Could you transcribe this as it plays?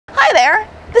there,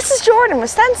 this is Jordan with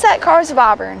Sunset Cars of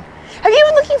Auburn. Have you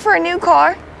been looking for a new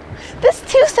car? This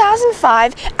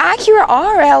 2005 Acura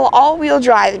RL all-wheel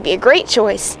drive would be a great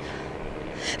choice.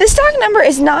 The stock number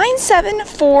is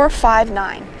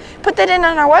 97459. Put that in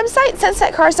on our website,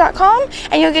 sunsetcars.com,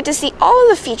 and you'll get to see all of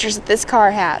the features that this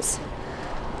car has.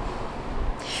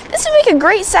 This would make a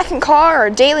great second car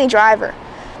or daily driver.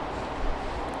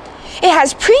 It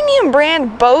has premium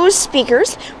brand Bose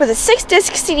speakers with a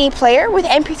 6-disc CD player with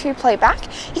MP3 playback.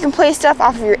 You can play stuff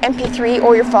off of your MP3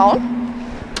 or your phone.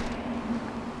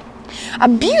 A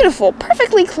beautiful,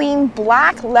 perfectly clean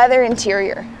black leather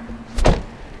interior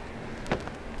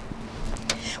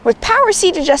with power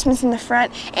seat adjustments in the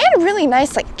front and really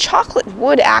nice chocolate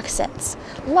wood accents.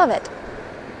 Love it.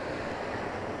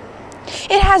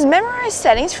 It has memorized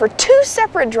settings for 2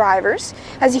 separate drivers,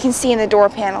 as you can see in the door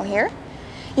panel here.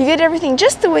 You get everything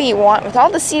just the way you want with all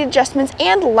the seat adjustments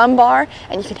and lumbar,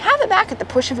 and you can have it back at the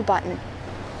push of a button.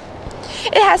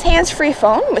 It has hands-free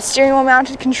phone with steering wheel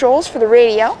mounted controls for the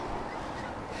radio,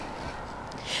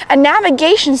 a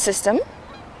navigation system.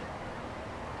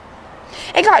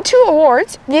 It got 2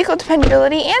 awards, Vehicle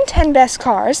Dependability and 10 Best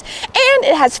Cars, and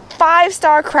it has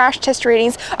 5-star crash test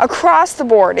ratings across the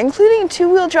board, including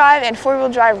 2-wheel drive and 4-wheel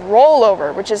drive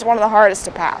rollover, which is one of the hardest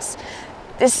to pass.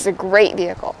 This is a great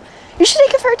vehicle. You should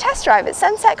take it for a test drive at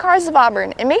Sunset Cars of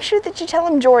Auburn, and make sure that you tell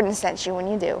them Jordan sent you when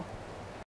you do.